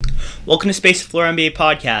Welcome to Space Floor NBA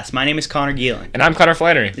Podcast. My name is Conor Geelan. And I'm Conor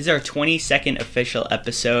Flannery. This is our 22nd official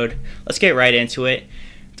episode. Let's get right into it.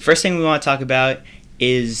 The first thing we want to talk about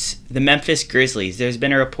is the Memphis Grizzlies. There's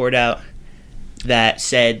been a report out that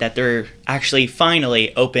said that they're actually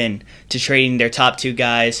finally open to trading their top two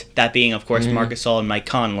guys, that being, of course, Marc Gasol and Mike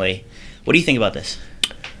Conley. What do you think about this?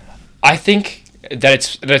 I think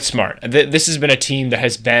that it's smart. This has been a team that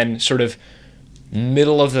has been sort of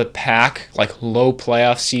middle of the pack, like low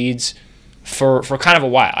playoff seeds for kind of a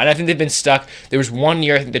while. And I think they've been stuck. There was one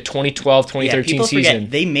year, I think the 2012-2013 season.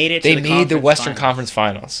 Forget, they made it to the Western Conference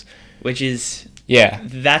Finals. Which is... Yeah.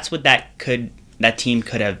 That's what that team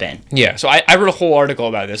could have been. Yeah. So I wrote a whole article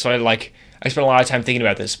about this. So I spent a lot of time thinking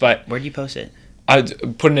about this. But where'd you post it? I was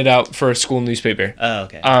putting it out for a school newspaper. Oh,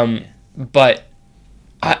 okay. But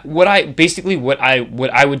what I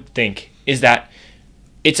would think is that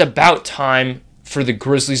it's about time for the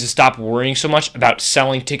Grizzlies to stop worrying so much about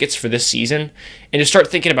selling tickets for this season and to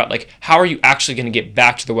start thinking about, like, how are you actually going to get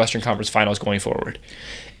back to the Western Conference Finals going forward?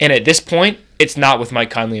 And at this point, it's not with Mike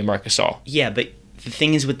Conley and Marc Gasol. Yeah, but the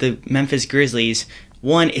thing is with the Memphis Grizzlies,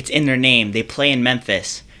 one, it's in their name. They play in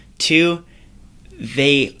Memphis. Two,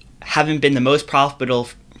 they haven't been the most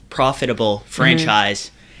profitable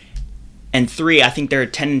franchise. And three, I think their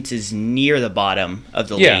attendance is near the bottom of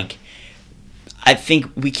the league. I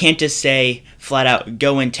think we can't just say flat out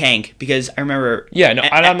go and tank, because I remember I'm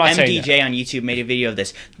not saying MDJ on YouTube made a video of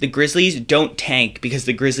this. The Grizzlies don't tank because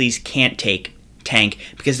the Grizzlies can't tank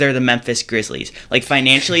because they're the Memphis Grizzlies. Like,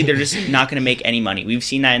 financially, they're just not going to make any money. We've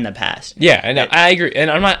seen that in the past. Yeah, and I agree. And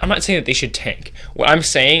I'm not saying that they should tank. What I'm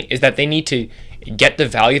saying is that they need to get the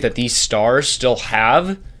value that these stars still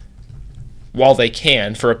have while they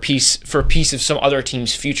can for a piece of some other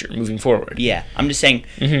team's future moving forward. Yeah, I'm just saying.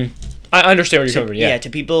 I understand what you're talking about. Yeah, to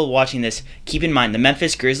people watching this, keep in mind the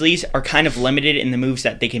Memphis Grizzlies are kind of limited in the moves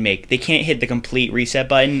that they can make. They can't hit the complete reset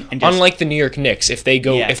button. And just, unlike the New York Knicks, if they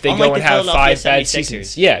go and have 5 bad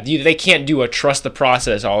seasons, they can't do a trust the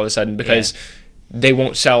process all of a sudden because they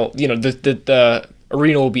won't sell. The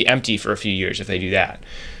arena will be empty for a few years if they do that.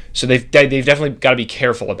 So they've definitely got to be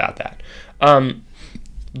careful about that.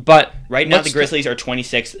 But right now the Grizzlies are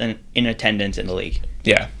 26th in attendance in the league.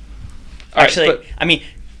 Yeah. Actually, I mean,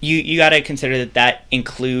 you got to consider that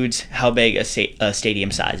includes how big a stadium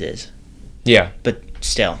size is. Yeah. But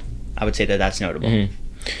still, I would say that's notable. Mm-hmm.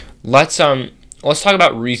 Let's talk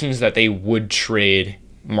about reasons that they would trade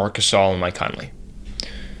Marc Gasol and Mike Conley.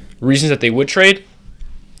 Reasons that they would trade: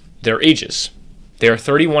 their ages. They are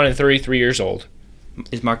 31 and 33 years old.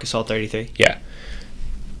 Is Marc Gasol 33? Yeah.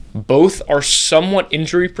 Both are somewhat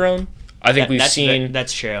injury prone. I think we've seen...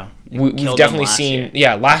 That's true. We've definitely seen...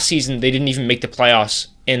 Yeah, last season they didn't even make the playoffs,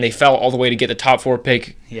 and they fell all the way to get the top 4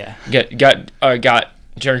 pick. Yeah. Got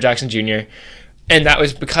Jaren Jackson Jr., and that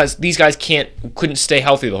was because these guys couldn't stay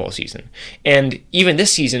healthy the whole season. And even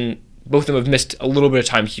this season, both of them have missed a little bit of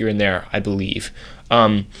time here and there, I believe.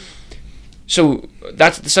 So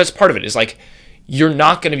that's part of it, is like, you're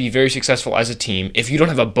not going to be very successful as a team if you don't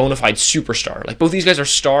have a bona fide superstar. Like, both these guys are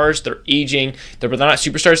stars, they're aging, but they're not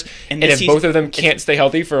superstars. And if both of them can't stay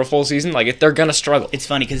healthy for a full season, like, they're going to struggle. It's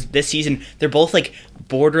funny because this season, they're both, like,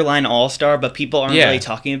 borderline all-star, but people aren't really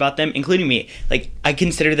talking about them, including me. Like, I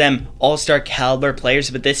consider them all-star caliber players,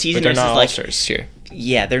 but this season... But they're not all-stars here.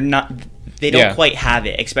 Yeah, they're not... They don't quite have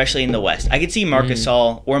it, especially in the West. I could see Marc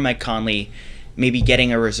Gasol or Mike Conley maybe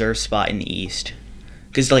getting a reserve spot in the East.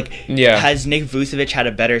 Because, has Nick Vucevic had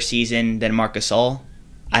a better season than Marc Gasol?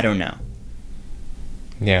 I don't know.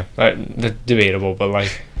 Yeah, debatable, but all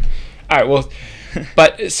right, well,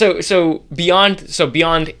 but so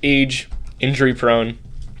beyond age, injury prone,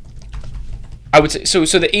 I would say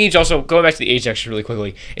so the age also, going back to the age actually really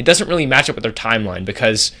quickly, it doesn't really match up with their timeline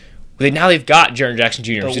because they've got Jaren Jackson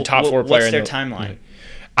Jr., who's a top 4 player. What's their timeline?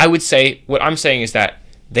 I would say what I'm saying is that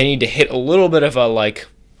they need to hit a little bit of a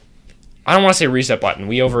I don't want to say reset button. I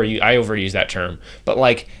overuse that term, but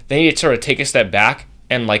they need to sort of take a step back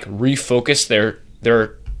and refocus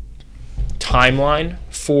their timeline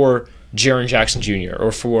for Jaren Jackson Jr.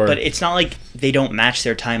 or for. But it's not like they don't match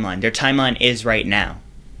their timeline. Their timeline is right now.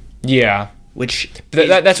 Yeah. Which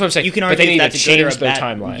that's what I'm saying. You can argue they need that's to change their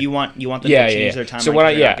timeline. You want them to change their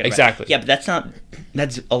timeline. So exactly. Yeah, but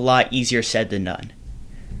that's a lot easier said than done.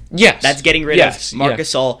 Yes. That's getting rid of Marc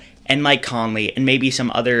Gasol and Mike Conley and maybe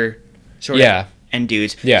some other sort of and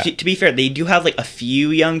dudes. Yeah. To be fair, they do have a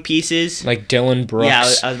few young pieces. Like Dylan Brooks.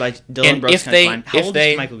 Yeah, I was like Dylan Brooks. If they, fine. How old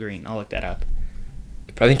is Michael Green? I'll look that up.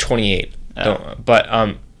 I think 28. Oh.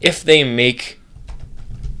 But if they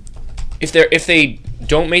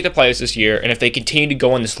don't make the playoffs this year, and if they continue to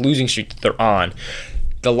go on this losing streak that they're on,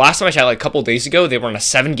 the last time I checked, like a couple of days ago, they were on a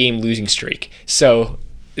 7-game losing streak. So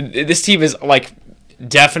this team is like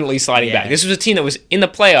definitely sliding back. This was a team that was in the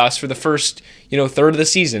playoffs for the first, third of the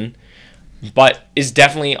season, but is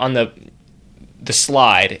definitely on the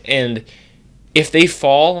slide. And if they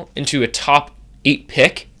fall into a top 8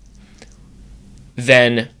 pick,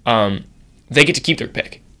 then they get to keep their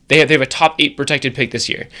pick. They have a top 8 protected pick this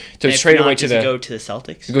year. So it's traded away to does it go to the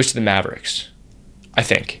Celtics? It goes to the Mavericks, I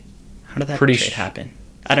think. How did that trade happen?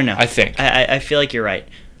 I don't know. I think. I feel like you're right.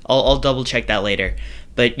 I'll double check that later.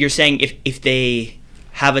 But you're saying if they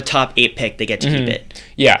have a top 8 pick, they get to keep it.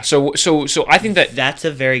 Yeah. So I think that's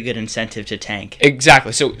a very good incentive to tank.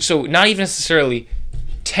 Exactly. So not even necessarily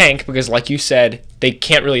tank, because like you said, they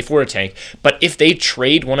can't really afford a tank. But if they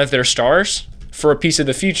trade one of their stars for a piece of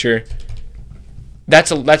the future,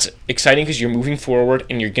 that's exciting, because you're moving forward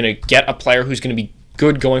and you're gonna get a player who's gonna be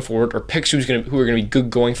good going forward, or picks who are gonna be good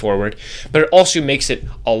going forward. But it also makes it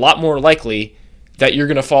a lot more likely that you're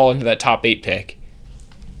gonna fall into that top 8 pick,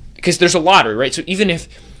 because there's a lottery, right? So even if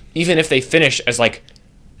they finish as like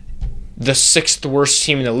the 6th worst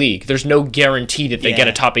team in the league, there's no guarantee that they get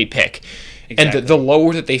a top 8 pick. Exactly. And the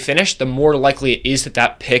lower that they finish, the more likely it is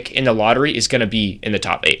that pick in the lottery is going to be in the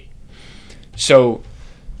top 8. So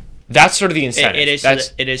that's sort of the incentive. It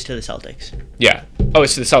is to the Celtics. Yeah. Oh,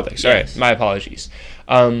 it's to the Celtics. Yes. All right. My apologies.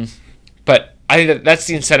 But I think that's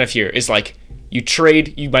the incentive here, is like, you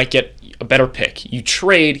trade, you might get a better pick. You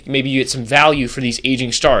trade, maybe you get some value for these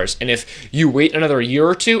aging stars. And if you wait another year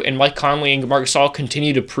or two and Mike Conley and Marc Gasol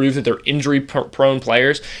continue to prove that they're injury-prone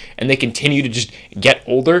players and they continue to just get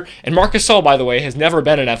older. And Marc Gasol, by the way, has never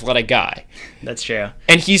been an athletic guy. That's true.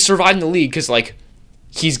 And he's survived in the league because, like,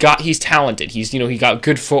 he's talented. He got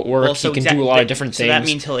good footwork. Well, he can do a lot of different things. So that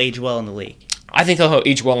means he'll age well in the league. I think he'll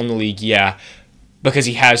age well in the league, yeah, because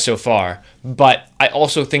he has so far. But I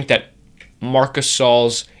also think that Marc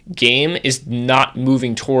Gasol's game is not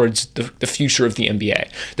moving towards the future of the NBA.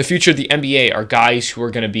 The future of the NBA are guys who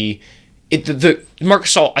are going to be... Marc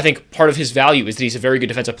Gasol, I think part of his value is that he's a very good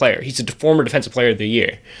defensive player. He's a former defensive player of the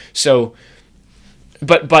year. So,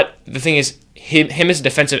 but the thing is, him as a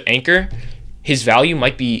defensive anchor, his value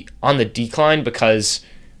might be on the decline, because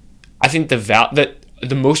I think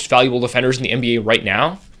the most valuable defenders in the NBA right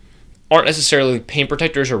now aren't necessarily paint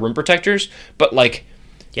protectors or rim protectors, but like...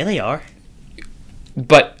 Yeah, they are.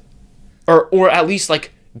 But, or at least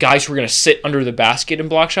like guys who are going to sit under the basket and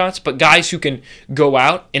block shots, but guys who can go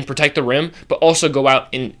out and protect the rim, but also go out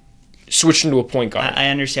and switch into a point guard. I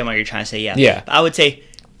understand what you're trying to say, yeah. Yeah. But I would say...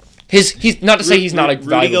 he's not to say he's not a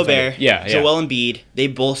valuable Gobert, defender. Joel Embiid, they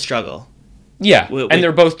both struggle. Yeah, and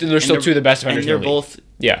they're still two of the best defenders in the league. And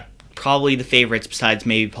they're both probably the favorites, besides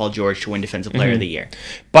maybe Paul George, to win Defensive Player of the Year.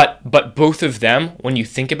 But both of them, when you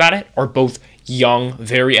think about it, are both young,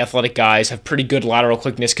 very athletic guys, have pretty good lateral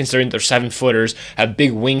quickness considering they're 7-footers, have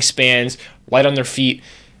big wingspans, light on their feet.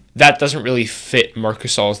 That doesn't really fit Marc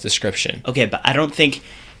Gasol's description. Okay, but I don't think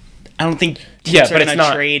teams are going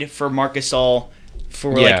to trade for Marc Gasol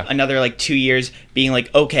for like another like 2 years, being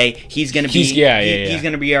like, okay, he's gonna be he's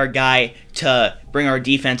gonna be our guy to bring our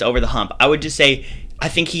defense over the hump. I would just say, I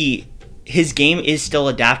think his game is still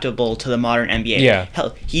adaptable to the modern NBA. Yeah.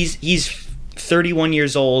 Hell, he's 31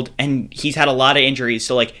 years old and he's had a lot of injuries.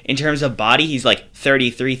 So like in terms of body, he's like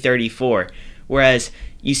 33, 34. Whereas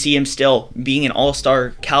you see him still being an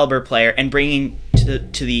all-star caliber player and bringing to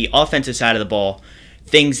the offensive side of the ball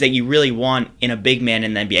things that you really want in a big man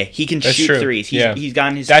in the NBA. He can shoot threes. He's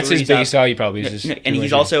gotten his That's threes his biggest value, probably. And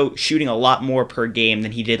he's also shooting a lot more per game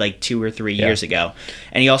than he did like 2 or 3 years ago.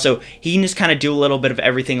 And he can just kind of do a little bit of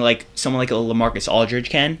everything like someone like a LaMarcus Aldridge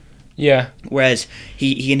can. Yeah. Whereas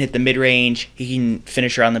he can hit the mid-range, he can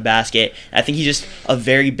finish around the basket. I think he's just a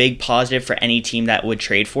very big positive for any team that would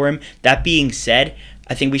trade for him. That being said,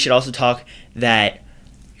 I think we should also talk that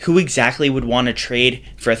who exactly would want to trade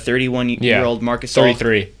for a 31-year-old Marc Gasol?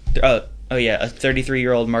 33. A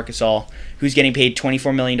 33-year-old Marc Gasol who's getting paid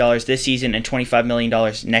 $24 million this season and $25 million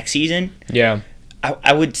next season. Yeah.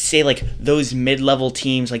 I would say like those mid-level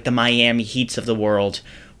teams like the Miami Heats of the world,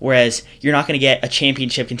 whereas you're not going to get a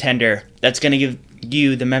championship contender that's going to give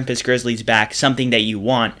you, the Memphis Grizzlies, back something that you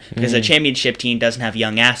want, because a championship team doesn't have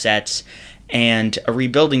young assets, and a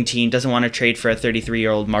rebuilding team doesn't want to trade for a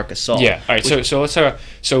 33-year-old Marc Gasol. Yeah. All right. So let's talk.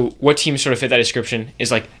 So what teams sort of fit that description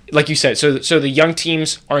is like you said. So the young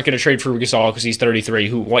teams aren't going to trade for Gasol because he's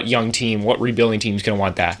 33. What young team? What rebuilding team is going to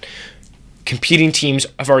want that? Competing teams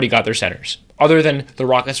have already got their centers, other than the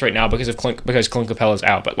Rockets right now because Clint Capella's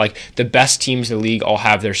out. But like the best teams in the league all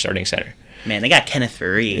have their starting center. Man, they got Kenneth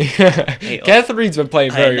Faried. Kenneth Faried's been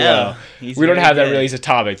playing very well. We don't have that really as a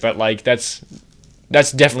topic, but like that's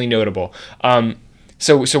definitely notable.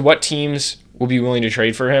 So what teams will be willing to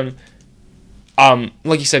trade for him?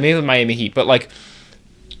 Like you said, maybe the Miami Heat, but like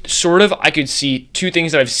sort of I could see two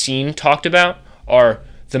things that I've seen talked about are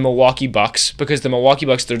the Milwaukee Bucks, because the Milwaukee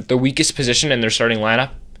Bucks, the weakest position in their starting lineup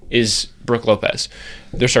is Brook Lopez,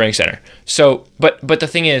 their starting center. So, but the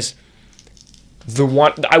thing is,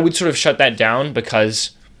 I would sort of shut that down,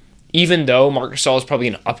 because even though Marc Gasol is probably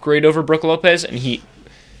an upgrade over Brook Lopez, and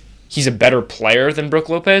he's a better player than Brook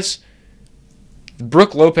Lopez,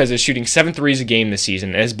 Brook Lopez is shooting 7 threes a game this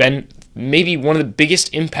season and has been maybe one of the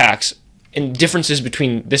biggest impacts and differences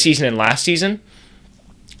between this season and last season.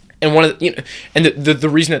 And one of the, and the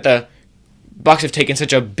reason that the Bucks have taken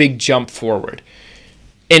such a big jump forward.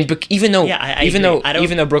 And even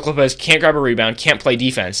though Brook Lopez can't grab a rebound, can't play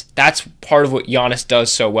defense, that's part of what Giannis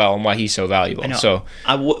does so well and why he's so valuable. So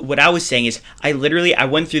what I was saying is, I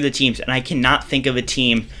went through the teams, and I cannot think of a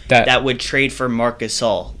team that would trade for Marc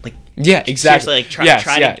Gasol. Like, yeah, exactly.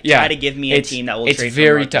 Seriously, try to give me a team that will trade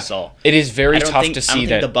for Marc Gasol. It is very tough to see that. I don't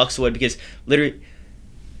think the Bucks would, because literally,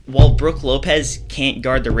 while Brook Lopez can't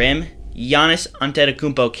guard the rim, Giannis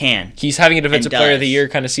Antetokounmpo can. He's having a defensive player of the year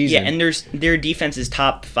kind of season. Yeah, and their defense is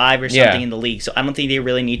top 5 or something in the league. So I don't think they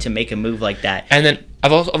really need to make a move like that. And then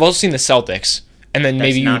I've also seen the Celtics, and then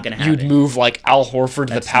maybe you'd move like Al Horford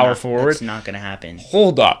to the power forward. That's not going to happen.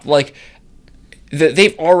 Hold up, like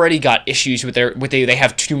they've already got issues with they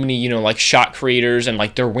have too many like shot creators, and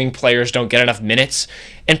like their wing players don't get enough minutes.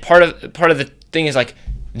 And part of the thing is like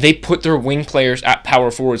they put their wing players at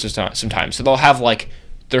power forwards sometimes, so they'll have like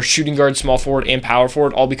their shooting guard, small forward, and power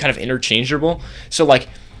forward all be kind of interchangeable. So, like,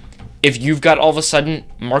 if you've got all of a sudden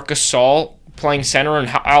Marc Gasol playing center and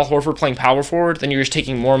Al Horford playing power forward, then you're just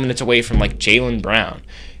taking more minutes away from, like, Jaylen Brown.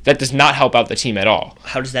 That does not help out the team at all.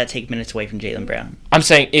 How does that take minutes away from Jaylen Brown? I'm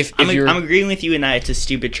saying if you're... I'm agreeing with you in that it's a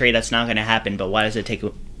stupid trade that's not going to happen, but why does it take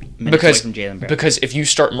minutes away from Jaylen Brown? Because if you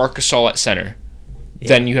start Marc Gasol at center,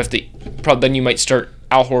 then you have to... Then you might start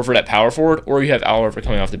Al Horford at power forward, or you have Al Horford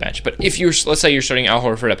coming off the bench. But if let's say you're starting Al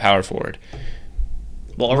Horford at power forward,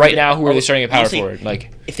 well, right now, who are they starting at power forward?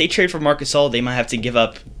 Like, if they trade for Marc Gasol, they might have to give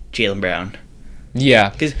up Jaylen Brown. Yeah,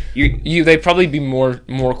 because they'd probably be more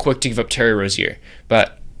quick to give up Terry Rozier.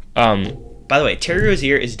 But by the way, Terry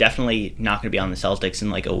Rozier is definitely not going to be on the Celtics in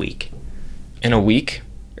like a week. In a week?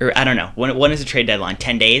 Or I don't know. When is the trade deadline?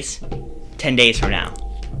 10 days? 10 days from now.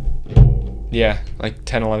 Yeah, like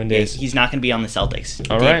 10, 11 days. He's not going to be on the Celtics.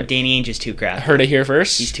 All right. Danny Ainge is too crafty. Heard it here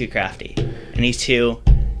first. He's too crafty. And he's too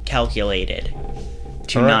calculated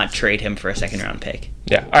to not trade him for a second-round pick.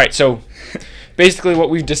 Yeah. All right, so basically what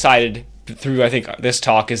we've decided through, I think, this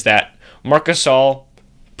talk is that Marc Gasol,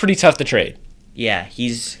 pretty tough to trade. Yeah,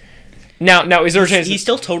 he's... Now is there a chance... He's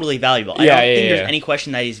still totally valuable. I don't think there's any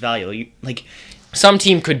question that he's valuable. Some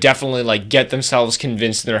team could definitely like get themselves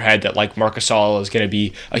convinced in their head that like Marc Gasol is going to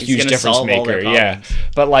be a huge difference maker. Yeah,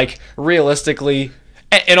 but like realistically,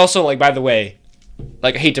 and also like by the way,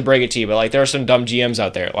 like I hate to break it to you, but like there are some dumb GMs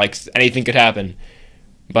out there. Like anything could happen,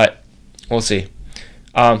 but we'll see.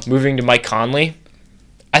 Moving to Mike Conley,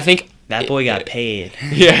 I think that boy got paid.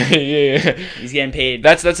 Yeah. He's getting paid.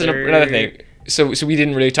 That's another thing. So we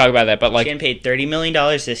didn't really talk about that, but like he's getting paid $30 million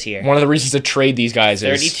this year. One of the reasons to trade these guys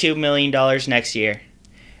is $32 million next year,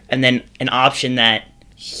 and then an option that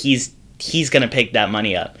he's gonna pick that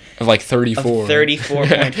money up of like 34,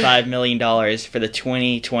 $34.5 million for the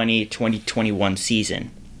 2020-2021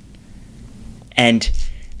 season, and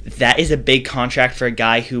that is a big contract for a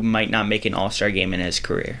guy who might not make an All-Star game in his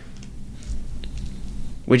career.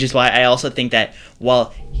 Which is why I also think that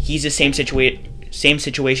while he's the same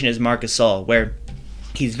situation as Marc Gasol, where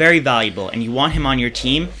he's very valuable and you want him on your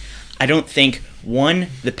team, I don't think, one,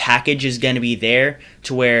 the package is going to be there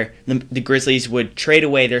to where the Grizzlies would trade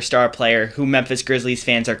away their star player, who Memphis Grizzlies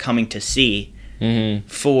fans are coming to see,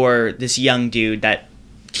 for this young dude that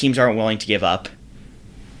teams aren't willing to give up,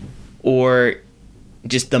 or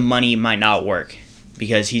just the money might not work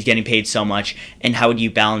because he's getting paid so much, and how would you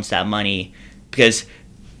balance that money? Because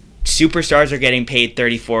superstars are getting paid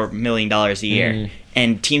 $34 million a year,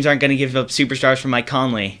 and teams aren't going to give up superstars for Mike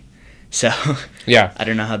Conley. So, yeah, I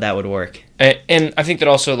don't know how that would work. And I think that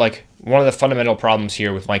also, like, one of the fundamental problems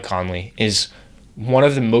here with Mike Conley is one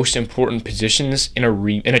of the most important positions in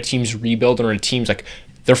a team's rebuild, or in a team's, like,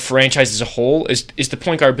 their franchise as a whole is the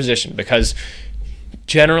point guard position, because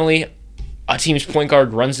generally a team's point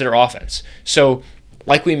guard runs their offense. So,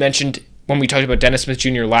 like we mentioned when we talked about Dennis Smith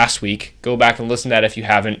Jr. last week, go back and listen to that if you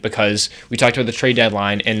haven't, because we talked about the trade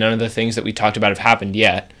deadline and none of the things that we talked about have happened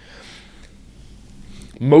yet.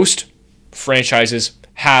 Most franchises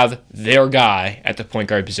have their guy at the point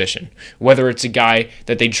guard position. Whether it's a guy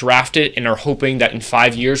that they drafted and are hoping that in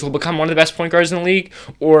 5 years will become one of the best point guards in the league,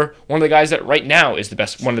 or one of the guys that right now is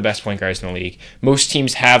one of the best point guards in the league. Most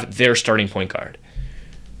teams have their starting point guard.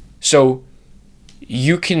 So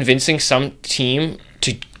you convincing some team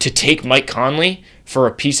to take Mike Conley for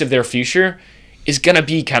a piece of their future is going to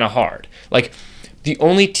be kind of hard. Like, the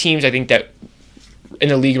only teams I think that in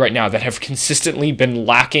the league right now that have consistently been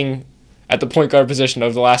lacking at the point guard position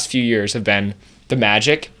over the last few years have been the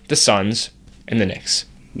Magic, the Suns, and the Knicks.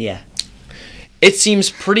 Yeah. It seems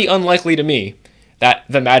pretty unlikely to me that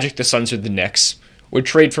the Magic, the Suns, or the Knicks would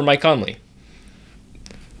trade for Mike Conley.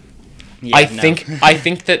 Yeah, I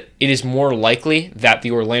think that it is more likely that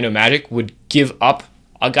the Orlando Magic would give up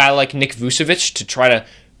a guy like Nick Vucevic to try to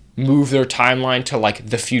move their timeline to like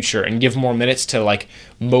the future and give more minutes to like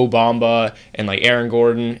Mo Bamba and like Aaron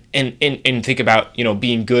Gordon and think about, you know,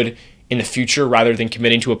 being good in the future rather than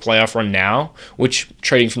committing to a playoff run now, which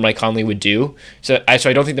trading for Mike Conley would do. So I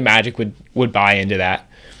don't think the Magic would buy into that.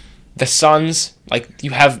 The Suns, like,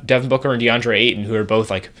 you have Devin Booker and DeAndre Ayton, who are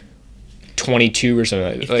both like 22 or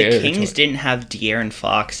something. If the Kings didn't have De'Aaron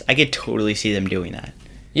Fox, I could totally see them doing that.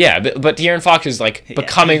 Yeah, but De'Aaron Fox is like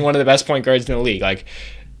becoming one of the best point guards in the league. Like,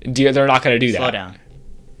 they're not going to do that. Slow down.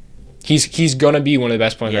 He's going to be one of the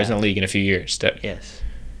best point guards in the league in a few years. Yes.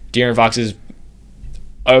 De'Aaron Fox is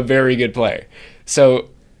a very good player. So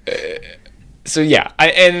yeah.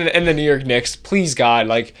 And the New York Knicks, please God,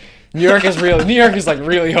 like, New York is like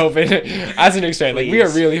really hoping, as an Knicks fan, like, we are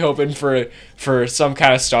really hoping for some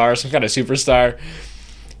kind of star, some kind of superstar.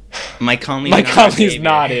 Mike Conley's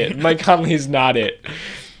not it. Mike Conley's not it.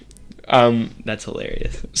 That's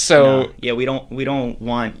hilarious. So no, yeah, we don't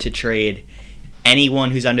want to trade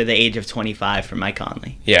anyone who's under the age of 25 for Mike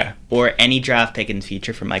Conley. Yeah. Or any draft pick in the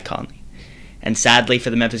future for Mike Conley. And sadly for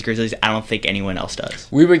the Memphis Grizzlies, I don't think anyone else does.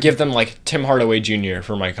 We would give them like Tim Hardaway Jr.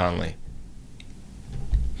 for Mike Conley.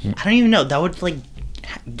 I don't even know. That would like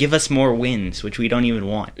give us more wins, which we don't even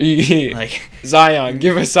want. Like Zion,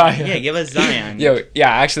 give us Zion. Yeah, give us Zion. Yeah,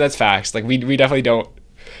 actually that's facts. Like, we definitely don't.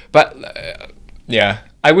 But yeah,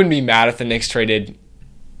 I wouldn't be mad if the Knicks traded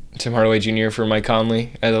Tim Hardaway Jr. for Mike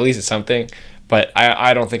Conley. At least it's something. But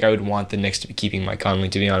I don't think I would want the Knicks to be keeping Mike Conley,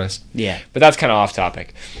 to be honest. Yeah. But that's kind of off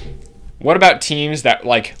topic. What about teams that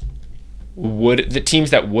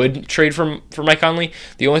would trade for Mike Conley?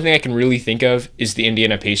 The only thing I can really think of is the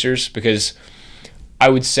Indiana Pacers, because I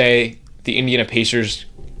would say the Indiana Pacers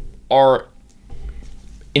are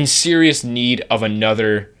in serious need of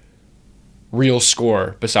another real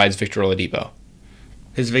scorer besides Victor Oladipo.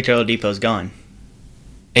 Because Victor Oladipo's gone.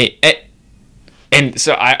 And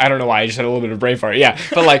so I don't know why, I just had a little bit of brain fart. Yeah,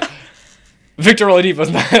 but like Victor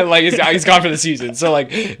Oladipo's not, like, he's gone for the season. So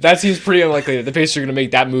like that seems pretty unlikely that the Pacers are going to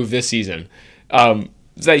make that move this season. So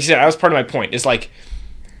that you said, that was part of my point. Is like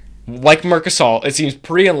Marc Gasol, it seems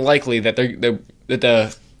pretty unlikely that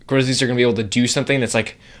the Grizzlies are going to be able to do something that's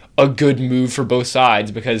like a good move for both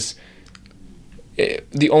sides, because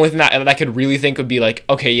the only thing that I could really think would be like,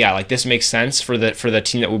 okay, yeah, like this makes sense for the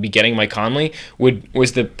team that would be getting Mike Conley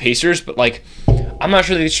was the Pacers, but like I'm not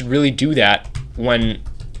sure they should really do that when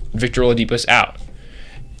Victor Oladipo's out.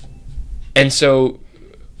 And so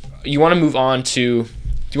you want to move on to, do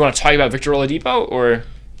you want to talk about Victor Oladipo, or?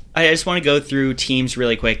 I just want to go through teams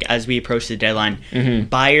really quick as we approach the deadline. Mm-hmm.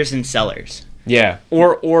 Buyers and sellers. Yeah,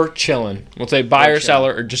 or chilling. We'll say buyer,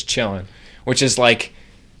 seller, or just chilling, which is like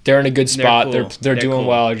they're in a good spot. They're cool. They're doing cool.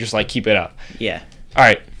 well. Just like keep it up. Yeah. All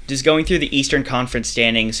right. Just going through the Eastern Conference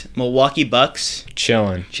standings. Milwaukee Bucks.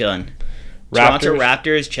 Chilling. Toronto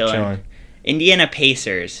Raptors. Chilling. Indiana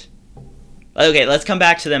Pacers. Okay, let's come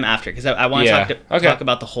back to them after, because I want to talk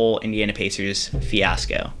about the whole Indiana Pacers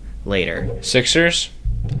fiasco later. Sixers.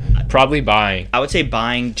 Probably buying. I would say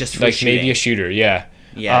buying just for like shooting. Maybe a shooter. Yeah.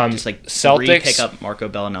 Yeah, just like Celtics pick up Marco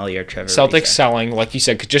Bellinelli or Trevor Celtics Ariza. Selling, like you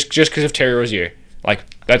said, just because of Terry Rozier. Like,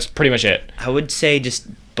 that's pretty much it. I would say just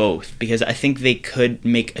both, because I think they could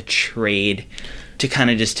make a trade to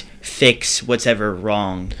kind of just fix what's ever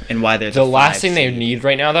wrong and why they're the last thing they need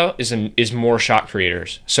right now, though, is more shot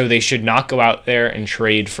creators. So they should not go out there and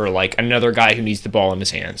trade for like another guy who needs the ball in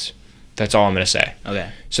his hands. That's all I'm gonna say.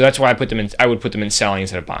 Okay. So that's why I would put them in selling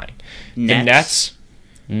instead of buying. The Nets,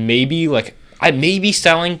 maybe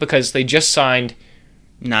selling, because they just signed.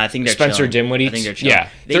 No, I think they're Spencer chilling. Dinwiddie. I think they're chilling. Yeah,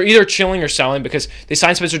 they're either chilling or selling, because they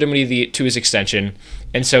signed Spencer Dinwiddie to his extension,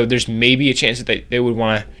 and so there's maybe a chance that they would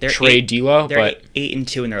want to trade D'Lo. They're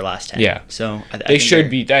 8-2 in their last 10. Yeah, so they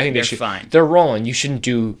should be. I think they should. Fine. They're rolling. You shouldn't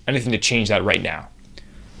do anything to change that right now.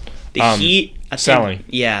 The Heat, selling.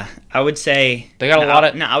 Yeah, I would say they got a lot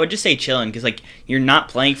of. No, I would just say chilling because like you're not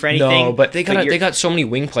playing for anything. No, but they got so many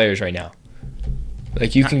wing players right now.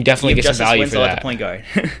 Like you can definitely get some value for that. At the point guard.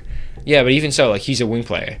 Yeah, but even so, like he's a wing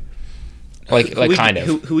player.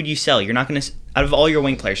 Who would you sell? You're not going to out of all your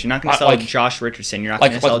wing players, you're not going to sell Josh Richardson. You're not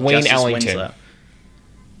going to sell Wayne Justice Ellington. Winslow.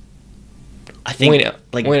 I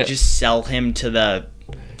think just sell him to the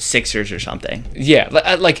Sixers or something. Yeah,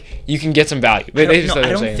 like you can get some value. I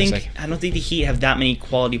don't think the Heat have that many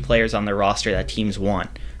quality players on their roster that teams want.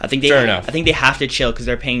 I think they have to chill because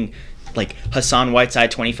they're paying like Hassan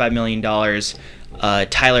Whiteside $25 million,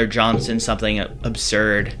 Tyler Johnson something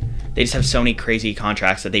absurd. They just have so many crazy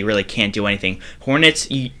contracts that they really can't do anything. Hornets,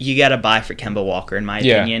 you got to buy for Kemba Walker, in my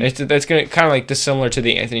opinion. Yeah, that's gonna kind of like similar to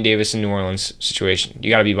the Anthony Davis in New Orleans situation. You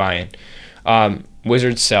got to be buying.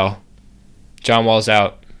 Wizards sell. John Wall's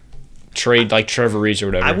out. Trade like Trevor Reeves or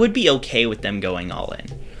whatever. I would be okay with them going all in.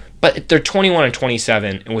 But they're 21 and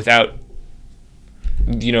 27 and without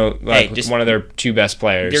one of their two best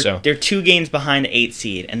players. They're 2 games behind the 8th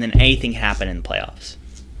seed, and then anything happen in the playoffs.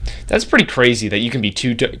 That's pretty crazy that you can be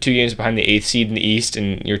two games behind the 8th seed in the East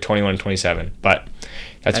and you're 21 and 27. But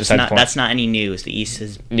that's beside the point. That's not any news. The East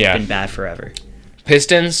has been bad forever.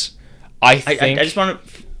 Pistons, I just want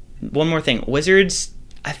one more thing. Wizards,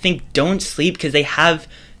 I think don't sleep because they have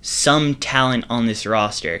some talent on this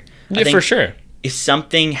roster. Yeah, for sure. If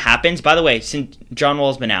something happens, by the way, since John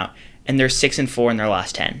Wall's been out, and they're 6-4 in their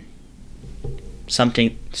last 10,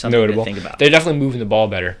 something notable to think about. They're definitely moving the ball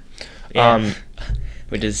better. Yeah.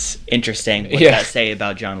 Which is interesting. What does that say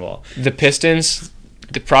about John Wall? The Pistons,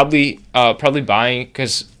 they're probably buying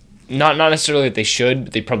because not necessarily that they should,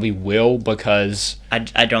 but they probably will because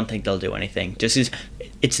I don't think they'll do anything. Just as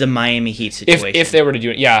it's the Miami Heat situation. If they were to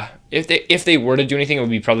do it, yeah. If they were to do anything, it would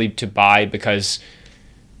be probably to buy because,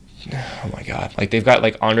 oh my god, like they've got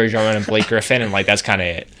like Andre Drummond and Blake Griffin, and like that's kind of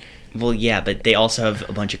it. Well, yeah, but they also have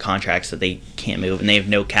a bunch of contracts that they can't move, and they have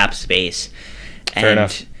no cap space. Fair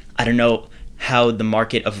enough. I don't know how the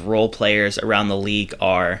market of role players around the league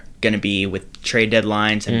are going to be with trade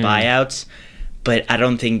deadlines and buyouts, but I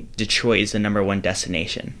don't think Detroit is the number one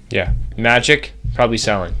destination. Yeah. Magic, probably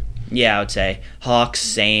selling. Yeah, I would say. Hawks,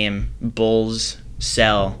 same. Bulls,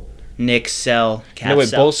 sell. Knicks, sell. Cavs, no, wait,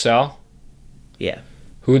 sell. Bulls sell? Yeah.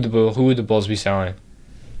 Who would the Bulls be selling?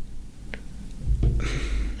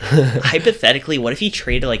 Hypothetically, what if you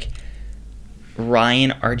traded like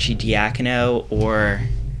Ryan Arcidiacono, or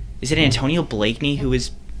is it Antonio Blakeney who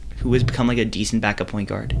has become like a decent backup point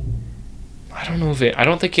guard? I don't know I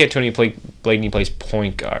don't think Antonio Blakeney plays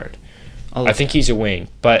point guard. I think he's a wing,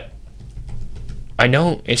 but I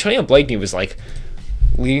know Antonio Blakeney was like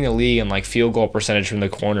leading the league in like field goal percentage from the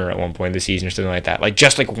corner at one point in the season or something like that. Like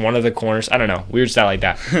just like one of the corners. I don't know. Weird stat like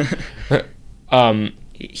that.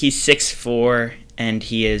 He's 6'4", and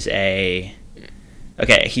he is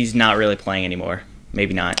he's not really playing anymore.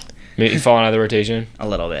 Maybe not. Maybe falling out of the rotation? A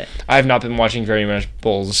little bit. I have not been watching very much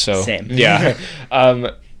Bulls, so same. Yeah.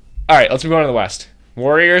 All right, let's move on to the West.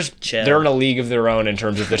 Warriors, chill. They're in a league of their own in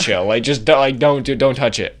terms of the chill. Like just don't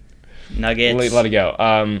touch it. Nuggets. Let it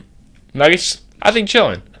go. Nuggets, I think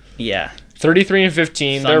chilling. Yeah. 33 and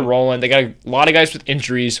 15, they're rolling. They got a lot of guys with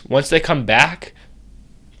injuries. Once they come back,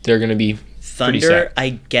 they're going to be pretty set. Thunder,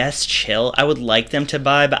 I guess chill. I would like them to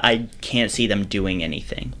buy, but I can't see them doing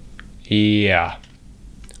anything. Yeah.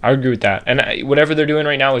 I agree with that. And whatever they're doing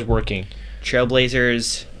right now is working.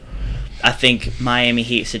 Trailblazers, I think Miami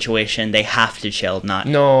Heat situation, they have to chill,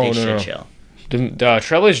 they should chill. The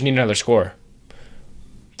Trailblazers need another score.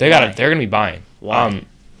 They're going to be buying. Why?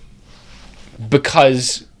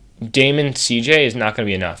 Because Damon CJ is not going to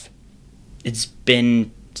be enough.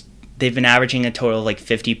 They've been averaging a total of like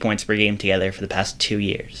 50 points per game together for the past 2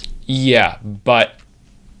 years. Yeah, but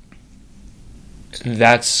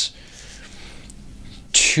that's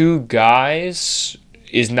 2 guys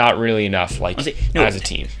is not really enough. Like as a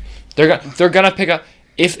team, they're gonna pick up.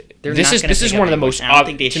 If this is one of the most,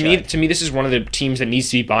 to me this is one of the teams that needs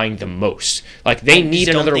to be buying the most. Like they need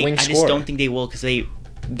another wing scorer. I just don't think they will because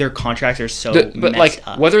their contracts are so messed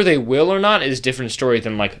up. Whether they will or not is a different story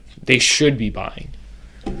than like they should be buying.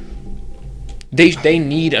 They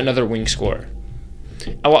need another wing scorer.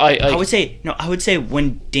 I would say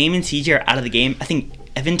when Damon CJ are out of the game, I think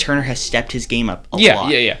Evan Turner has stepped his game up a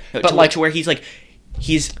lot. Yeah. But to where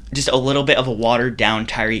he's just a little bit of a watered down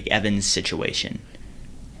Tyreek Evans situation.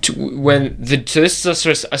 This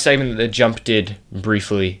is a segment that the Jump did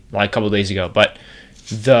briefly like a couple of days ago, but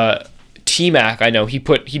the T-Mac, I know he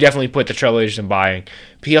definitely put the Trailblazers in buying,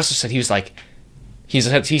 but he also said he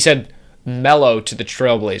said Melo to the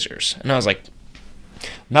Trailblazers, and I was like,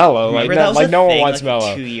 Melo, like, Remember that was a no one thing, wants like,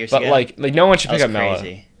 Melo, 2 years but ago? like no one should That pick was up Melo.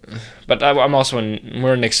 crazy. But I'm also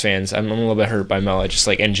we're Knicks fans. I'm a little bit hurt by Melo, just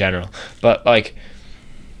like in general. But like,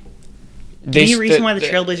 Any reason why the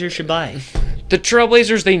Trailblazers should buy? The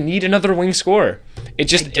Trailblazers, they need another wing scorer. It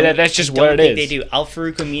just that's just what it is. They do.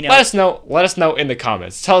 Al-Farouq Amino. Let us know in the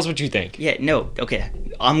comments. Tell us what you think. Yeah, no, okay.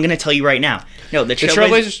 I'm gonna tell you right now. No, the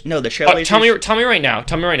Trailblazers. No, the Trailblazers. Tell me right now.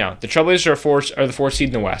 The Trailblazers are the fourth seed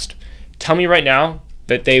in the West. Tell me right now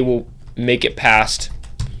that they will make it past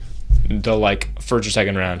the like first or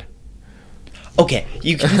second round. Okay,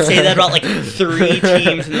 you can say that about like 3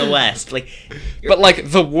 teams in the West, like. But like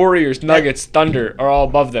the Warriors, Nuggets, Thunder are all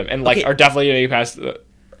above them, and like Okay. are definitely going to pass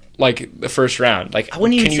the first round. Like, I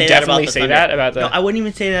wouldn't even can say you that about definitely the say Thunder. that about the? No, I wouldn't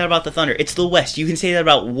even say that about the Thunder. It's the West. You can say that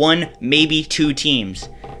about 1, maybe 2 teams.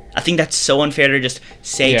 I think that's so unfair to just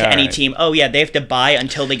say to any team, "Oh yeah, they have to buy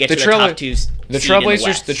until they get to the top 2." The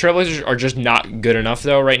Trailblazers are just not good enough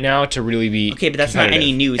though right now to really be okay, but that's not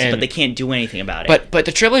any news. And, but they can't do anything about it. But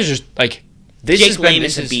the Trailblazers like this Jake has been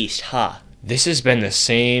Lamon's a beast, huh? This has been the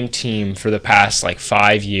same team for the past like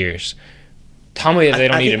 5 years. Tell me that they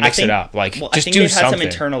don't need to mix it up. Like, well, just I think do they've something. had some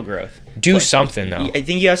internal growth. Do something though. I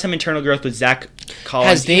think you have some internal growth with Zach Collins.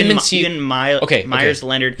 Has Damon even Myers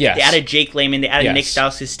Leonard. Yes. They added Jake Layman. They added Nick Yes.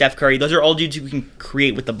 Stauskas, Steph Curry. Those are all dudes who can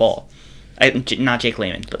create with the ball. Not Jake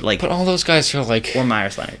Layman, but like. But all those guys feel like. Or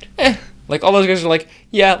Myers Leonard. Like all those guys are like,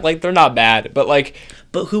 yeah, like they're not bad, but like.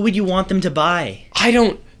 But who would you want them to buy?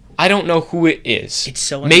 I don't know who it is. It's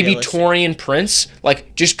so maybe unrealistic. Torian Prince.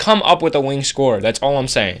 Like, just come up with a wing scorer. That's all I'm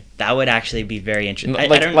saying. That would actually be very interesting. They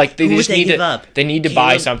who just would need give to. up? They need to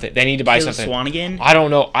buy something. They need to buy Caleb something. Swanigan? I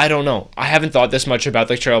don't know. I haven't thought this much about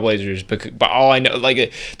the Trailblazers, but all I know,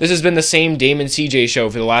 like, this has been the same Damon CJ show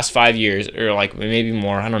for the last 5 years, or like maybe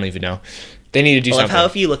more. I don't even know. They need to do I love something. how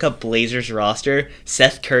if you look up Blazers roster,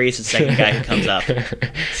 Seth Curry is the second guy who comes up.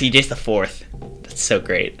 CJ's the 4th. That's so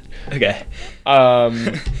great. Okay.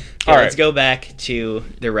 All right. Let's go back to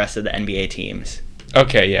the rest of the NBA teams.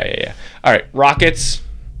 Okay, yeah. All right, Rockets,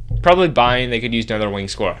 probably buying. They could use another wing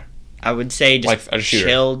scorer. I would say just Like a shooter.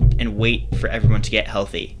 chill and wait for everyone to get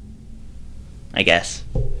healthy. I guess.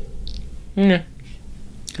 Yeah.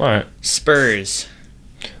 All right. Spurs,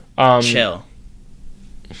 chill.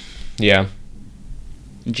 Yeah.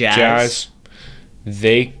 Jazz.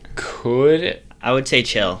 They could. I would say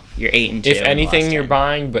chill. You're 8-2. If in the anything, last you're 10.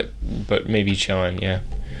 buying, but maybe chilling. Yeah.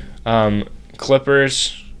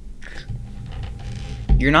 Clippers.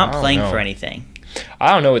 You're not I don't playing know. for anything.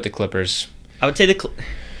 I don't know with the Clippers. I would say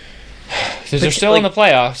Because they're still in the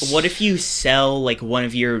playoffs. What if you sell like one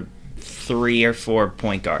of your 3 or 4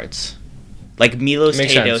 point guards, like Milos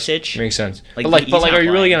Makes Teodosic? Makes sense. Like, But he's are not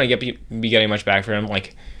you really playing. gonna be getting much back for him?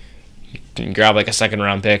 Like, grab like a second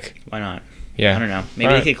round pick. Why not? Yeah. I don't know. Maybe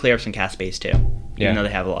Alright. they could clear up some cap space too. Yeah. Even though they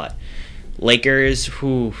have a lot. Lakers,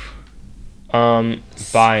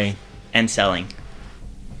 Buying. and selling.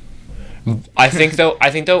 I think though,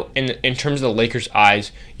 in terms of the Lakers'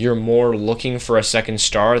 eyes, you're more looking for a second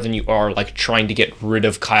star than you are like trying to get rid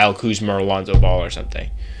of Kyle Kuzma or Lonzo Ball or something.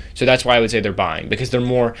 So that's why I would say they're buying, because they're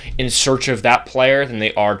more in search of that player than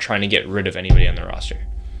they are trying to get rid of anybody on their roster.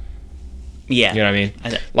 Yeah. You know what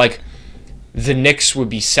I mean? Like, the Knicks would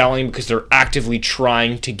be selling because they're actively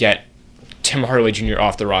trying to get Tim Hardaway Jr.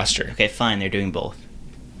 off the roster. Okay, fine. They're doing both.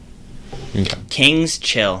 Okay. Kings,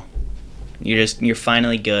 chill. You're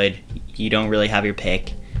finally good. You don't really have your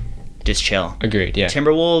pick. Just chill. Agreed, yeah.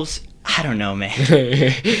 Timberwolves, I don't know, man.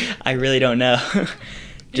 I really don't know.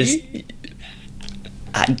 Just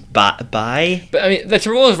buy. But I mean, the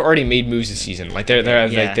Timberwolves have already made moves this season. Like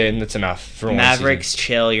that's enough for one Mavericks, season.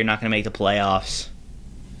 chill. You're not going to make the playoffs,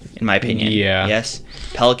 in my opinion. Yeah. Yes.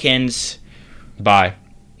 Pelicans, Buy.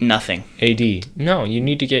 nothing. AD. No, you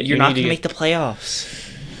need to get. You're not going to make the playoffs.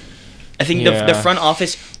 I think the front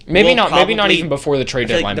office. Maybe not probably, even before the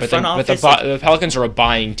trade I feel like deadline. the But front office, the Pelicans are a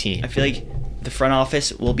buying team. I feel like the front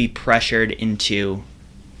office will be pressured into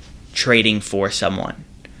trading for someone,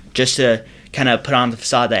 just to kind of put on the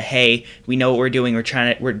facade that, hey, we know what we're doing.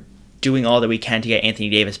 We're doing all that we can to get Anthony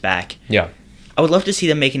Davis back. Yeah. I would love to see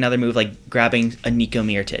them make another move, like grabbing a Niko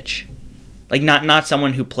Mirotic, like not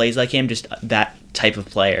someone who plays like him, just that type of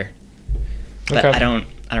player. But Okay. I don't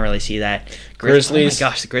really see that. Grizzlies. Oh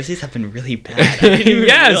my gosh, the Grizzlies have been really bad. I didn't even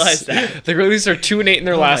realize that. The Grizzlies are 2-8 in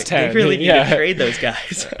their last 10. They really need to trade those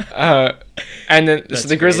guys. And then That's so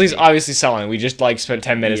the Grizzlies crazy. obviously selling. We just spent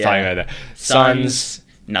 10 minutes talking about that. Suns,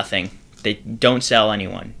 nothing. They don't sell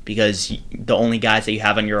anyone because the only guys that you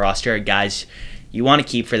have on your roster are guys you want to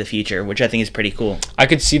keep for the future, which I think is pretty cool. I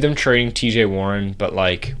could see them trading TJ Warren, but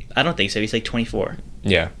I don't think so. He's like 24.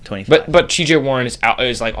 Yeah. 25. But T.J. Warren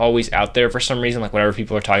is like always out there for some reason. Like whenever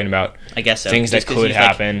people are talking about, I guess so. things that could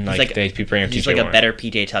happen, like they bring up T.J. He's like Warren. a better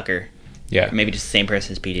PJ Tucker. Yeah. Or maybe just the same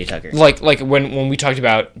person as PJ Tucker. Like when we talked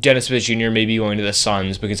about Dennis Smith Jr. maybe going to the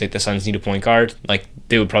Suns because like the Suns need a point guard, like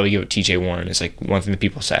they would probably give it T.J. Warren. Is like one thing that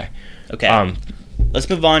people say. Okay. Let's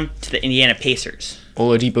move on to the Indiana Pacers.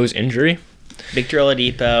 Oladipo's injury. Victor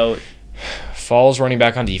Oladipo Falls running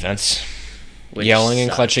back on defense. Yelling and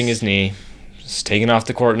sucks. clutching his knee. Just taken off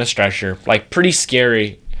the court in a stretcher. Like, pretty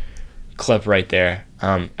scary clip right there.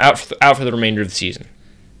 Out for the remainder of the season.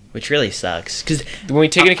 Which really sucks. Because when we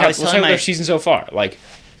take into account, let's talk about their season so far. Like,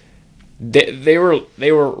 they were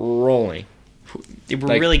rolling. They were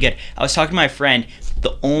really good. I was talking to my friend,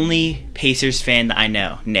 the only Pacers fan that I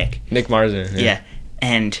know, Nick Marzin. Yeah.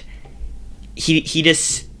 And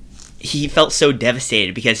he felt so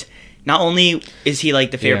devastated because not only is he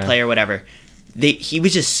like the favorite player or whatever, he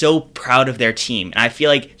was just so proud of their team. And I feel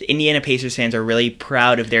like the Indiana Pacers fans are really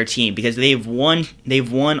proud of their team because they've won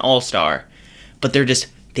All-Star, but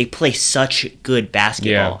they play such good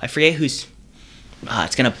basketball. Yeah. I forget who's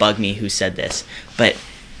it's gonna bug me who said this, but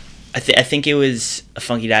I think it was a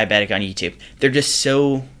funky diabetic on YouTube. They're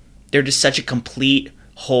just such a complete,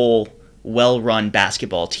 whole, well-run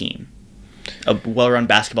basketball team. A well-run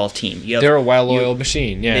basketball team. They're a well-oiled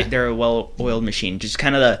machine. Yeah, they're a well-oiled machine. Just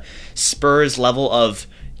kind of the Spurs level of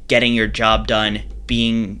getting your job done,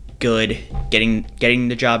 being good, getting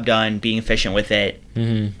the job done, being efficient with it,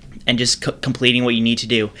 and just completing what you need to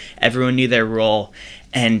do. Everyone knew their role,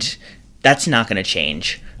 and that's not going to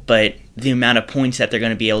change. But the amount of points that they're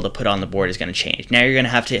going to be able to put on the board is going to change. Now you're going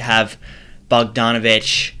to have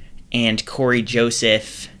Bogdanovich and Corey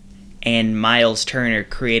Joseph and Miles Turner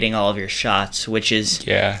creating all of your shots, which is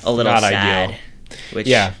a little sad.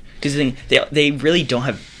 Ideal. Because they really don't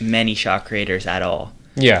have many shot creators at all.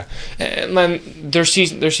 Yeah, and then their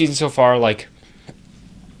season so far, like,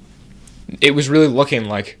 it was really looking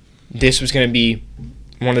like this was going to be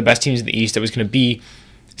one of the best teams in the East. That was going to be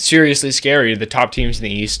seriously scary to the top teams in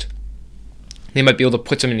the East. They might be able to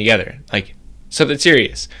put something together, like something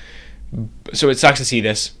serious. So it sucks to see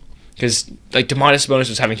this. Because like Domantas Sabonis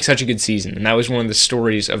was having such a good season, and that was one of the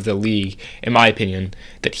stories of the league, in my opinion,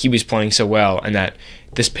 that he was playing so well, and that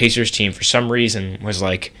this Pacers team, for some reason, was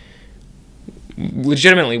like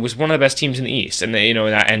legitimately was one of the best teams in the East, and they,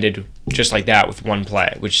 that ended just like that with one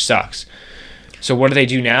play, which sucks. So what do they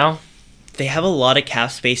do now? They have a lot of cap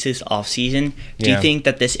spaces off season. Do you think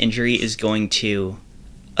that this injury is going to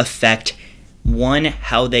affect, one,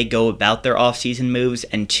 how they go about their off season moves,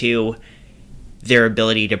 and two, their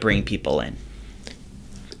ability to bring people in?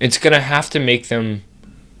 It's going to have to make them...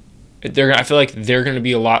 I feel like they're going to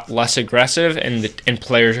be a lot less aggressive, and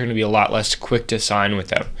players are going to be a lot less quick to sign with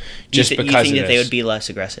them. Just because you think that they would be less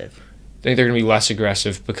aggressive? I think they're going to be less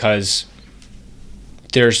aggressive because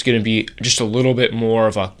there's going to be just a little bit more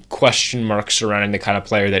of a question mark surrounding the kind of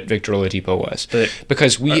player that Victor Oladipo was. But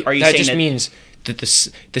because means that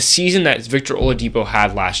the season that Victor Oladipo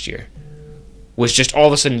had last year was just all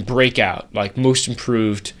of a sudden breakout, like most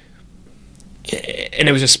improved, and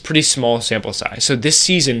it was a pretty small sample size. So this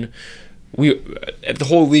season, the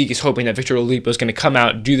whole league is hoping that Victor Oladipo is going to come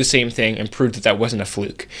out, do the same thing, and prove that wasn't a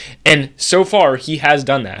fluke. And so far, he has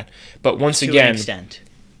done that. But once again, to an extent.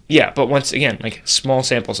 Yeah, but once again, like small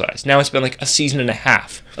sample size. Now it's been like a season and a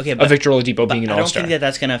half of Victor Oladipo being an All-Star. I don't think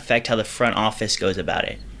that's going to affect how the front office goes about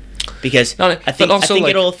it. Because I think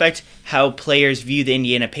it'll affect how players view the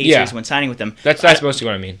Indiana Pacers when signing with them. That's mostly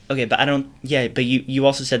what I mean. Okay, but I don't. Yeah, but you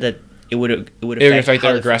also said that it would affect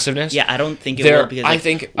their aggressiveness. Yeah, I don't think it will. Because I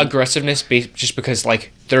think aggressiveness just because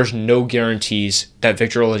like there's no guarantees that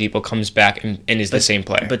Victor Oladipo comes back and is the same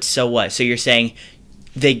player. But so what? So you're saying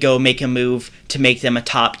they go make a move to make them a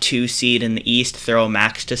top 2 seed in the East, throw a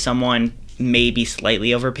max to someone, maybe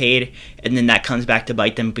slightly overpaid, and then that comes back to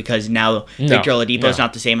bite them because now Victor Oladipo is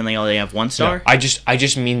not the same and they only have one star? No, I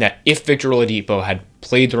just mean that if Victor Oladipo had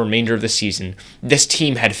played the remainder of the season, this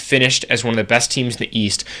team had finished as one of the best teams in the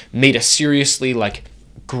East, made a seriously like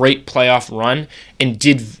great playoff run, and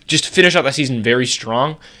did just finish out that season very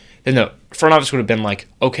strong, then the front office would have been like,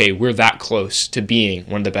 okay, we're that close to being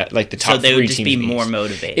one of the best, like the top 3 teams. So they would just be in the more East.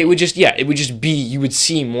 motivated. It would just be, you would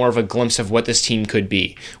see more of a glimpse of what this team could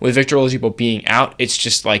be. With Victor Oladipo being out, it's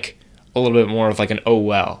just like a little bit more of like an oh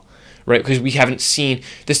well, right? Because we haven't seen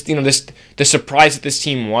this, the surprise that this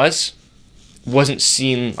team wasn't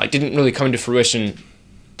seen, like didn't really come to fruition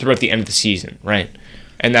throughout the end of the season, right?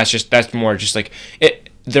 And that's more just like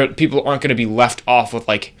people aren't going to be left off with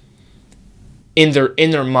like in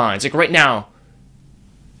their minds. Like right now,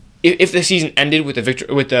 if the season ended with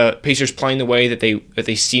the Pacers playing the way that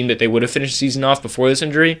they seemed that they would have finished the season off before this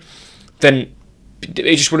injury, then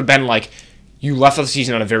it just would have been like you left the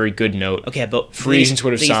season on a very good note. Okay, but free agents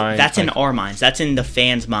would have signed. That's in our minds. That's in the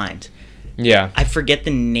fans' minds. Yeah. I forget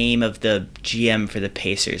the name of the GM for the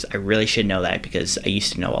Pacers. I really should know that because I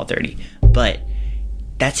used to know all 30. But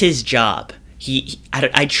that's his job.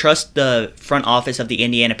 I trust the front office of the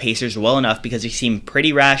Indiana Pacers well enough because they seem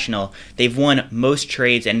pretty rational. They've won most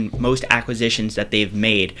trades and most acquisitions that they've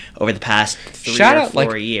made over the past 3 or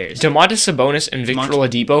 4 years. Domantas Sabonis and Victor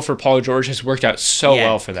Oladipo for Paul George has worked out so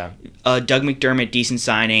well for them. Doug McDermott, decent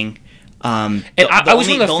signing. The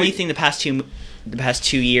only thing the past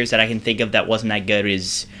 2 years that I can think of that wasn't that good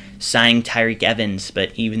is signing Tyreek Evans,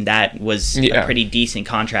 but even that was a pretty decent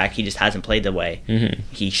contract. He just hasn't played the way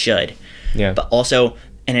he should. Yeah. But also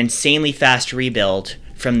an insanely fast rebuild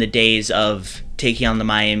from the days of taking on the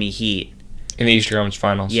Miami Heat in the Eastern Conference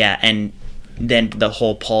Finals. Yeah, and then the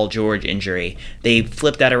whole Paul George injury. They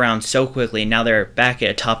flipped that around so quickly, and now they're back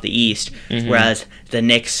atop the East, whereas the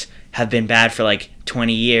Knicks have been bad for like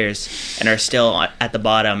 20 years and are still at the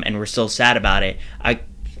bottom, and we're still sad about it. I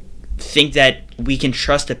think that we can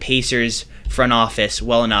trust the Pacers front office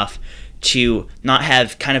well enough to not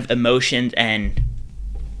have kind of emotions and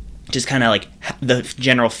just kind of like the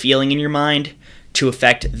general feeling in your mind to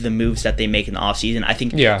affect the moves that they make in the offseason. I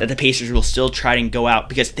think that the Pacers will still try and go out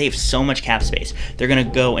because they have so much cap space. They're going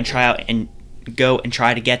to go and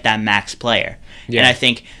try to get that max player. Yeah. And I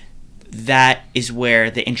think that is where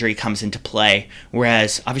the injury comes into play.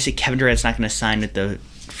 Whereas obviously Kevin Durant's not going to sign with the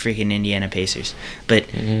freaking Indiana Pacers. But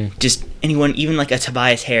just anyone, even like a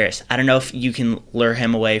Tobias Harris, I don't know if you can lure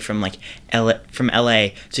him away from like LA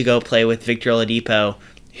to go play with Victor Oladipo,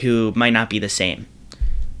 who might not be the same,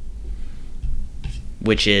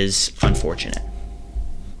 which is unfortunate.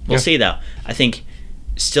 We'll see, though. I think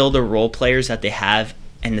still the role players that they have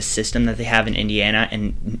and the system that they have in Indiana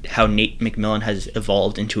and how Nate McMillan has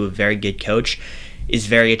evolved into a very good coach is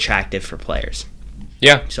very attractive for players.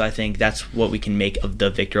 Yeah. So I think that's what we can make of the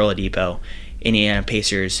Victor Oladipo Indiana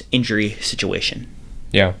Pacers injury situation.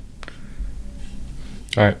 Yeah.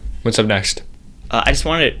 All right. What's up next?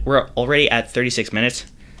 We're already at 36 minutes.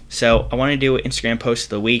 So I want to do an Instagram post of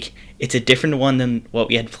the week. It's a different one than what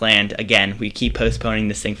we had planned. Again, we keep postponing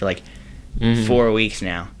this thing for like 4 weeks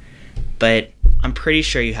now. But I'm pretty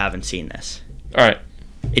sure you haven't seen this. All right.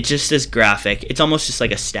 It's just this graphic. It's almost just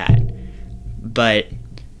like a stat. But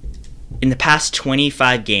in the past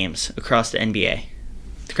 25 games across the NBA,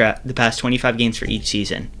 the past 25 games for each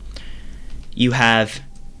season, you have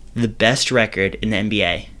the best record in the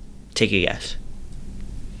NBA. Take a guess.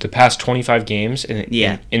 The past 25 games in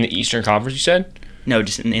the Eastern Conference, you said? No,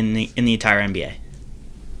 just in the entire NBA.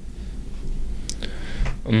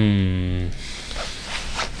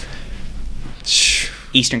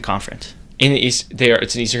 Eastern Conference. In the East,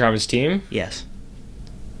 it's an Eastern Conference team? Yes.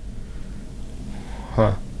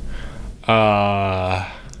 Huh.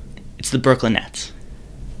 It's the Brooklyn Nets.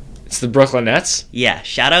 It's the Brooklyn Nets? Yeah.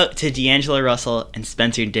 Shout out to D'Angelo Russell and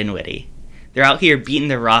Spencer Dinwiddie. They're out here beating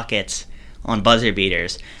the Rockets on buzzer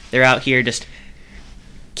beaters. They're out here just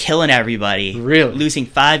killing everybody. Really? Losing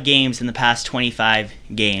 5 games in the past 25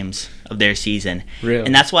 games of their season. Really?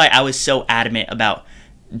 And that's why I was so adamant about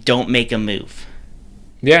don't make a move.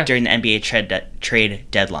 Yeah. During the NBA trade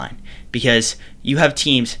deadline. Because you have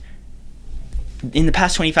teams in the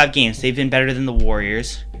past 25 games, they've been better than the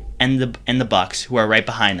Warriors and the Bucks, who are right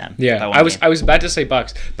behind them. Yeah, I was about to say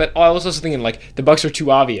Bucks, but I was also thinking like the Bucks are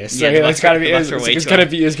too obvious. Yeah, it's gotta be. It's gonna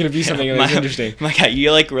be something that's interesting. My God,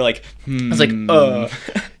 you were like. I was like,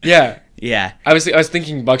 yeah, yeah. I was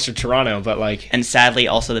thinking Bucks or Toronto, but like, and sadly,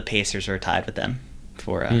 also the Pacers are tied with them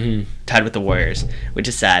tied with the Warriors, which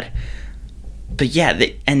is sad. But yeah,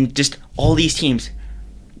 and just all these teams,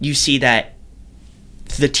 you see that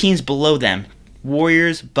the teams below them,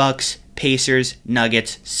 Warriors, Bucks, Pacers,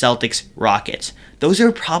 Nuggets, Celtics, Rockets. Those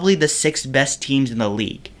are probably the 6 best teams in the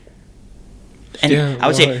league. And I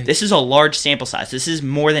would say this is a large sample size. This is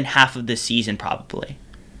more than half of the season, probably.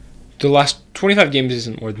 The last 25 games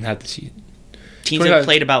isn't more than half the season. Teams have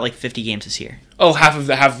played about like 50 games this year. Oh, half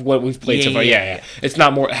of what we've played so far. Yeah. It's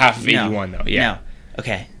not more half of 81 though. Yeah. No.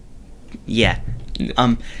 Okay. Yeah.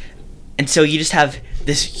 And so you just have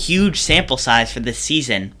this huge sample size for this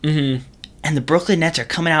season. Mm-hmm. And the Brooklyn Nets are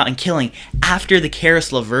coming out and killing after the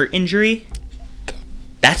Karis LeVert injury.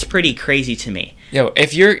 That's pretty crazy to me. Yo,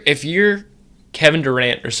 if you're Kevin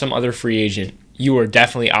Durant or some other free agent, you are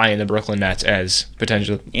definitely eyeing the Brooklyn Nets as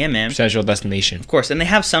potential destination. Of course, and they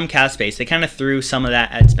have some cap space. They kind of threw some of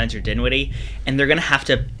that at Spencer Dinwiddie, and they're going to have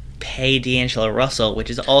to pay D'Angelo Russell, which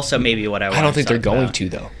is also maybe what I want to talk about. I don't think they're going to,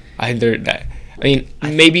 though.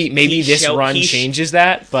 Maybe this run changes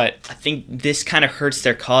that, but I think this kind of hurts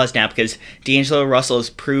their cause now because D'Angelo Russell is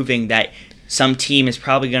proving that some team is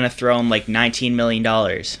probably going to throw him like $19 million.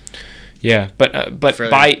 Yeah, but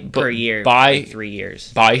per year by for 3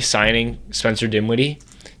 years. By signing Spencer Dinwiddie,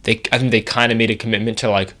 I think they kind of made a commitment to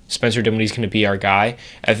like Spencer Dinwiddie's going to be our guy.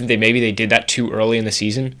 I think they did that too early in the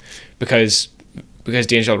season because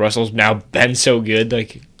D'Angelo Russell's now been so good.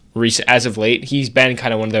 Like as of late, he's been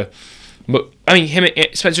kind of one of the. I mean, him and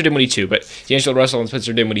Spencer Dinwiddie too, but D'Angelo Russell and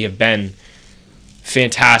Spencer Dinwiddie have been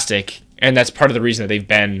fantastic, and that's part of the reason that they've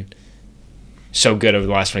been so good over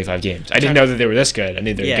the last 25 games. I didn't know that they were this good. I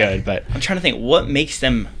knew they were good, but I'm trying to think what makes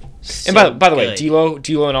them. So and by the way, D'Lo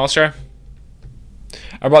and All-Star.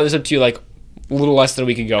 I brought this up to you like a little less than a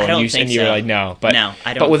week ago, and you were like, no. But no,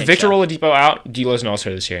 I don't. But with think Victor so. Oladipo out, D'Lo's an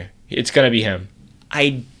All-Star this year. It's gonna be him.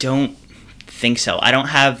 I don't think so. I don't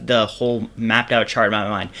have the whole mapped out chart in my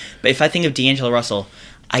mind. But if I think of D'Angelo Russell,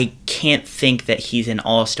 I can't think that he's an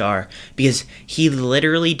all-star because he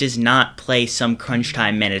literally does not play some crunch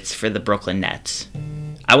time minutes for the Brooklyn Nets.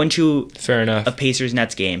 I went to Fair enough. a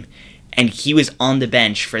Pacers-Nets game, and he was on the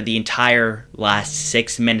bench for the entire last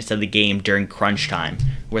 6 minutes of the game during crunch time,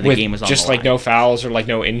 where the game was on just the line. like no fouls or like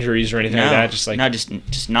no injuries or anything like that.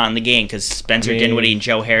 Just not in the game because Spencer Dinwiddie and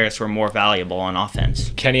Joe Harris were more valuable on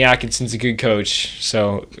offense. Kenny Atkinson's a good coach,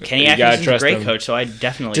 so Kenny Atkinson's a great coach, so I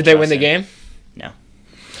definitely. Did they win the game? No.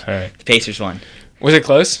 All right. The Pacers won. Was it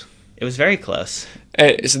close? It was very close.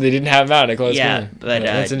 So they didn't have him out in a close game. Yeah, but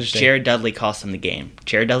that's interesting. Jared Dudley cost them the game.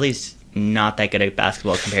 Jared Dudley's not that good at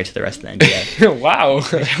basketball compared to the rest of the NBA. Wow.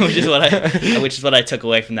 which is what I took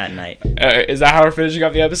away from that night. Is that how we're finishing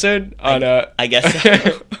up the episode? I guess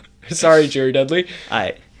so. Sorry, Jared Dudley. All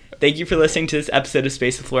right. Thank you for listening to this episode of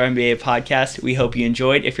Space the Floor NBA podcast. We hope you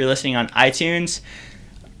enjoyed. If you're listening on iTunes,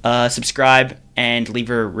 subscribe and leave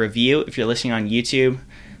a review. If you're listening on YouTube,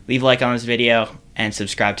 leave a like on this video and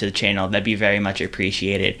subscribe to the channel. That'd be very much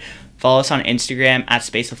appreciated. Follow us on Instagram at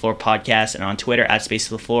Space the Floor Podcast and on Twitter at Space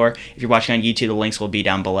the Floor. If you're watching on YouTube, the links will be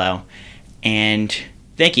down below. And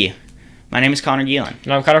thank you. My name is Conor Gielan.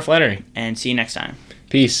 And I'm Connor Flannery. And see you next time.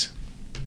 Peace.